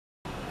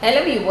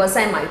Hello viewers,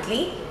 I am Maithili.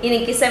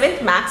 இன்னைக்கு 7th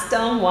Max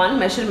Term 1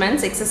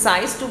 Measurements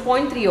Exercise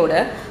 2.3 ஓட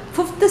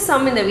 5th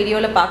sum இந்த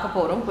வீடியோல பார்க்க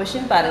போறோம்.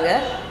 Question பாருங்க.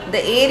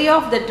 The area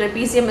of the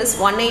trapezium is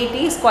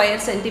 180 square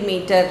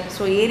centimeter.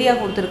 So area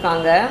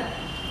கொடுத்திருக்காங்க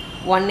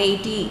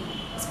 180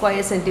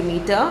 square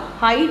centimeter.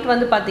 Height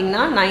வந்து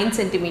பாத்தீங்கன்னா 9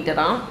 centimeter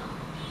ah.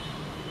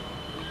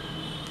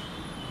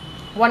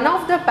 One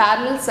of the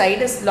parallel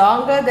side is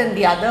longer than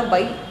the other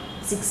by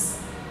 6.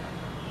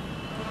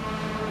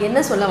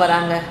 என்ன சொல்ல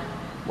வராங்க?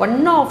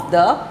 One of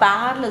the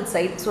parallel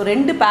side, so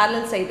ரெண்டு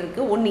parallel side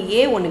இருக்கு, ஒன்று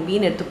A ஒன்று B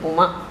ன்னு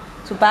எடுத்துப்போமா.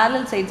 So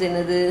parallel sides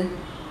என்னது?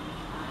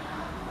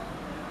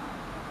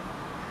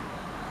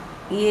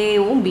 A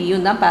உம் B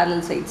உம் தான்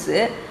parallel sides.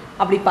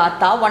 அப்படி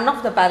பார்த்தா one of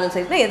the parallel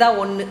sides ஏதா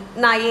ஒன்று,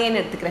 நான் A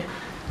ன்னு எடுத்துக்கிறேன்.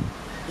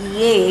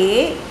 A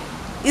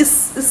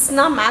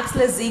isனா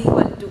maxல is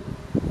equal to,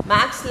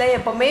 maxல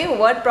எப்பவுமே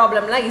word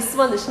problemலாம் is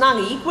வந்துச்சுன்னா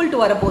அங்கே equal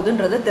to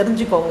வரப்போகுதுன்றதை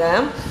தெரிஞ்சுக்கோங்க.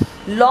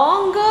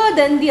 Longer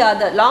than the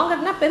other, longer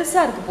பெருசா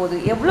இருக்க போகுது.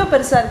 எவ்வளோ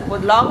பெருசா இருக்க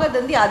போகுது? Longer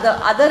than the other.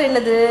 Other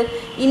என்னது?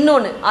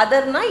 இன்னொன்று.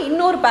 Otherனா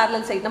இன்னொரு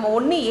parallel side. நம்ம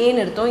ஒன்று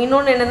ஏன்னு எடுத்தோம்,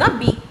 இன்னொன்று என்னன்னா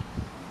B.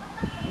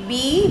 B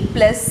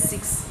plus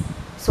 6.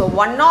 So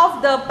one of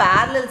the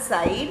parallel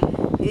side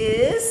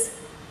is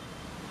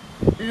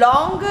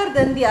longer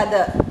than the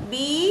other. B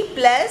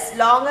plus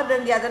longer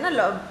than the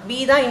other.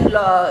 B தான்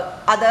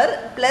other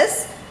plus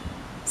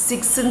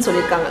 6 ன்னு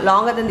சொல்லியிருக்காங்க.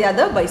 longer than the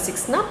other by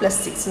 6 னா plus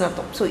 6 ன்னு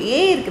அர்த்தம். ஸோ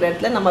A இருக்கிற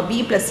இடத்துல நம்ம B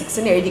plus 6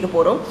 ன்னு எழுதிக்க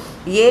போகிறோம்.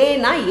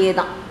 ஏனா A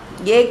தான்,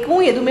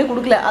 ஏக்கும் எதுவுமே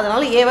கொடுக்கல,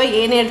 அதனால் ஏவை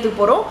ஏன்னு எடுத்துக்க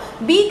போகிறோம்.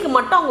 பிக்கு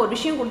மட்டும் அவங்க ஒரு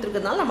விஷயம்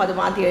கொடுத்துருக்கிறதுனால நம்ம அதை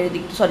மாற்றி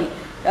எழுதிக்கிட்டோம்.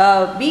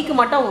 பிக்கு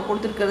மட்டும் அவங்க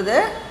கொடுத்துருக்கிறது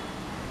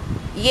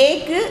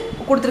ஏக்கு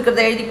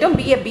கொடுத்துருக்கிறத எழுதிக்கிட்டோம்,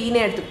 பிஏ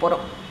பின்னு எடுத்துக்க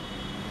போகிறோம்.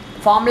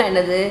 ஃபார்முலா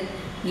என்னது?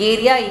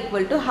 Area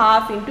equal to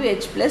half into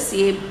h plus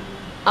a,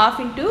 half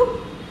into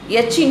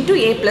h into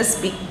a plus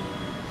b.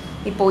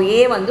 இப்போ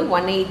A வந்து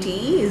 180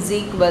 is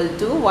equal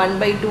to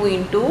 1/2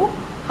 into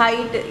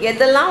height.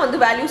 எதெல்லாம் வந்து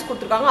வேல்யூஸ்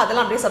கொடுத்துருக்காங்க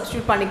அதெல்லாம் அப்படியே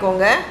சப்ஸ்டியூட்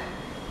பண்ணிக்கோங்க.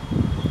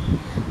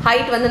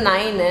 ஹைட் வந்து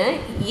 9,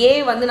 A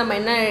வந்து நம்ம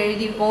என்ன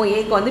எழுதியிருக்கோம்?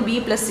 ஏக்கு வந்து B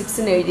plus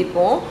 6ன்னு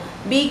எழுதியிருக்கோம்,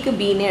 பிக்கு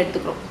பின்னு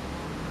எடுத்துக்கிறோம்.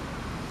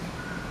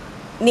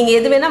 நீங்கள்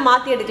எது வேணால்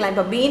மாற்றி எடுக்கலாம்.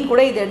 இப்போ பின்னு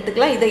கூட இதை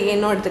எடுத்துக்கலாம், இதை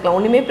ஏன்னும் எடுத்துக்கலாம்,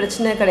 ஒன்றுமே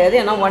பிரச்சனை கிடையாது.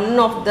 ஏன்னா ஒன்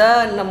ஆஃப்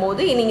தன்னும்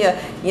போது நீங்கள்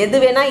எது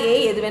வேணால் ஏ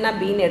எது வேணால்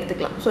பின்னு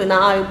எடுத்துக்கலாம். ஸோ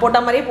நான்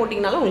போட்ட மாதிரியே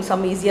போட்டிங்கனாலும் உங்களுக்கு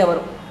சம் ஈஸியாக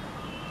வரும்.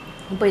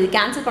 இப்போ இது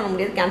கேன்சல் பண்ண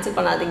முடியாது, கேன்சல்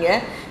பண்ணாதீங்க.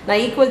 நான்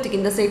ஈக்குவல்ட்டுக்கு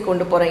இந்த சைட்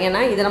கொண்டு போகிறேன், ஏன்னா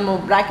இதை நம்ம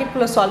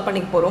ப்ராக்கெட்குள்ளே சால்வ்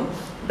பண்ணிக்க போகிறோம்.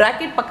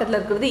 ப்ராக்கெட் பக்கத்தில்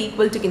இருக்கிறது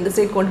ஈக்குவல்ட்டுக்கு இந்த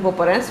சைட் கொண்டு போக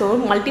போகிறேன். ஸோ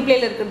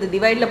மல்டிப்ளேயில் இருக்கிறது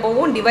டிவைடில்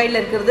போகும், டிவைடில்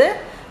இருக்கிறது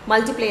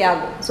மல்டிப்ளே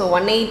ஆகும். ஸோ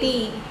 180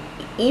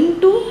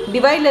 இன்ட்டு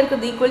டிவைடில்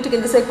இருக்கிறது ஈக்குவல்ட்டுக்கு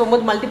இந்த சைட்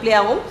போகும்போது மல்டிப்ளே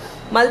ஆகும்,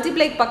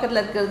 மல்டிப்ளைக்கு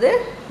பக்கத்தில் இருக்கிறது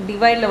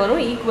டிவைடில்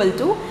வரும். ஈக்குவல்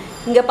டு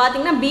இங்கே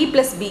பார்த்தீங்கன்னா B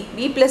plus B,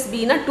 B plus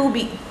பின்னா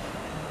 2B,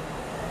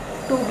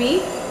 2B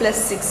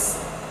ப்ளஸ் 6.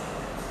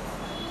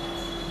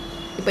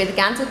 இப்போ இது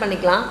கேன்சல்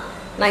பண்ணிக்கலாம்.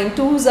 9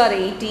 2s are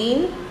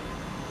 18,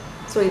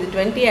 ஸோ இது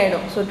 20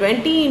 ஆகிடும். ஸோ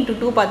 20 into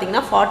 2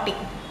 பார்த்தீங்கன்னா 40,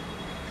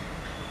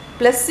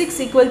 ப்ளஸ் 6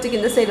 ஈக்குவல்ட்டுக்கு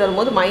இந்த சைடு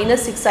வரும்போது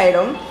 -6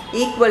 ஆகிடும்,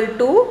 ஈக்குவல்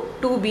டு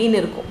 2Bன்னு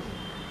இருக்கும்.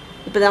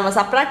 இப்போ நம்ம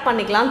சப்ராக்ட்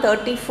பண்ணிக்கலாம்.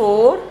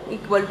 34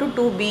 ஈக்குவல் டு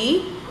 2B.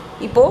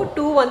 இப்போது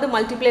 2 வந்து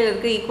மல்டிப்ளேயில்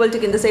இருக்குது,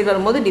 ஈக்குவல்ட்டுக்கு இந்த சைடு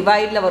வரும்போது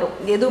டிவைடில் வரும்.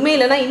 எதுவுமே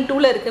இல்லைனா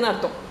இன்டூவில் இருக்குதுன்னு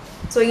அர்த்தம்.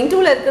 ஸோ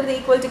இன்டூவில் இருக்கிறது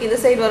ஈக்குவல்ட்டுக்கு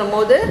இந்த சைடு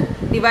வரும்போது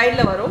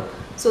டிவைடில் வரும்.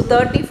 So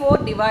 34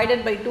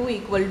 divided by 2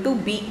 equal to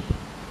B.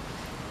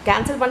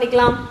 Cancel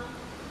பண்ணிக்கலாம்.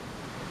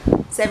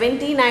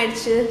 17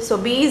 ஆயிடுச்சு. So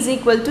B is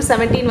equal to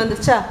 17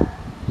 வந்துருச்சா?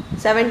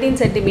 17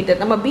 சென்டிமீட்டர்.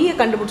 நம்ம பியை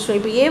கண்டுபிடிச்சோம்,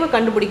 இப்போ ஏவை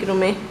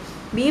கண்டுபிடிக்கணுமே.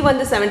 B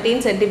வந்து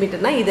 17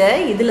 சென்டிமீட்டர்னால் இதை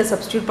இதில்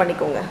சப்ஸ்டியூட்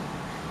பண்ணிக்கோங்க.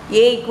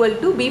 A equal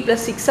to B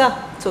plus 6ஆ?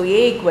 So A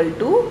equal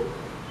to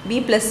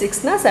B plus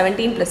 6னா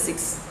 17 plus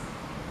 6.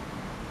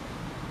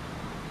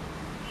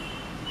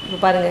 இப்போ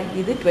பாருங்கள்,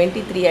 இது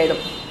 23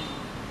 ஆகிடும்.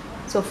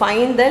 So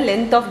find the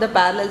length of the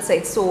parallel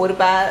sides. So ஒரு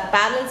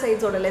பேரலல்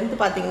சைட்ஸோட லென்த்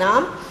பார்த்தீங்கன்னா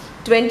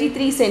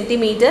 23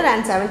 சென்டிமீட்டர்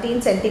அண்ட் 17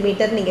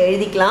 சென்டிமீட்டர் நீங்கள்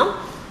எழுதிக்கலாம்.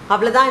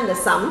 அவ்வளோதான் இந்த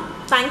சம்.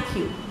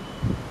 தேங்க்யூ.